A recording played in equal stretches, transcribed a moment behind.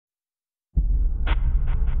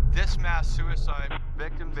This mass suicide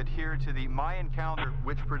victims adhere to the Mayan calendar,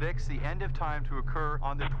 which predicts the end of time to occur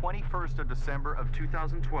on the 21st of December of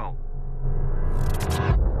 2012.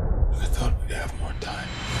 I thought we'd have more time.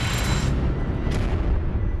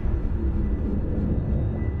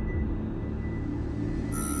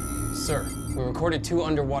 Sir, we recorded 2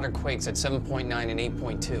 underwater quakes at 7.9 and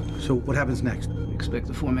 8.2. So what happens next? We expect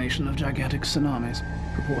the formation of gigantic tsunamis,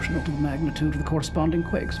 proportional to the magnitude of the corresponding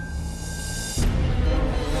quakes.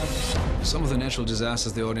 Some of the natural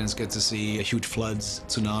disasters the audience get to see, huge floods,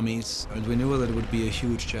 tsunamis, and we knew that it would be a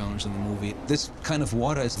huge challenge in the movie. This kind of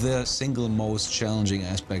water is the single most challenging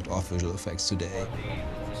aspect of visual effects today.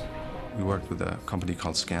 We worked with a company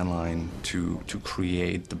called Scanline to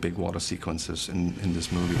create the big water sequences in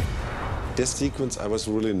this movie. This sequence I was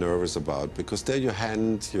really nervous about, because there you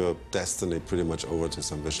hand your destiny pretty much over to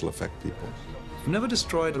some visual effect people. I've never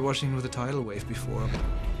destroyed Washington with a tidal wave before.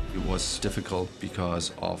 It was difficult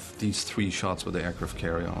because of these 3 shots with the aircraft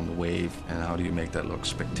carrier on the wave, and how do you make that look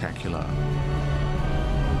spectacular?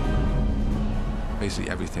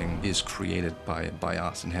 Basically everything is created by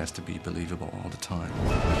us and has to be believable all the time.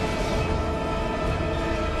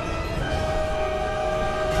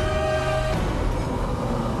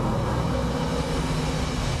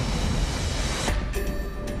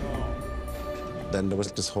 Then there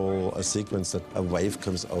was this whole sequence that a wave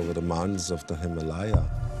comes over the mountains of the Himalaya.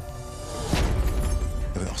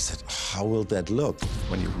 And we all said, how will that look?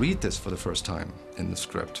 When you read this for the first time in the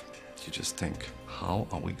script, you just think, how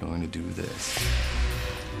are we going to do this?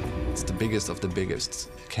 It's the biggest of the biggest.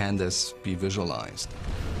 Can this be visualized?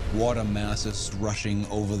 Water masses rushing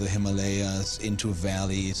over the Himalayas into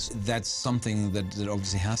valleys. That's something that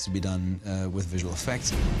obviously has to be done with visual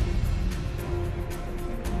effects.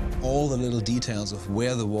 All the little details of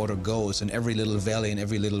where the water goes, and every little valley and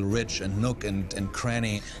every little ridge and nook and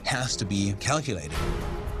cranny has to be calculated.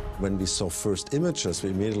 When we saw first images,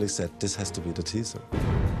 we immediately said, this has to be the teaser.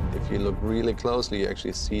 If you look really closely, you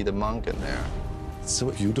actually see the monk in there. It's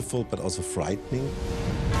so beautiful, but also frightening.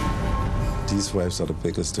 These waves are the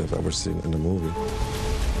biggest I've ever seen in a movie.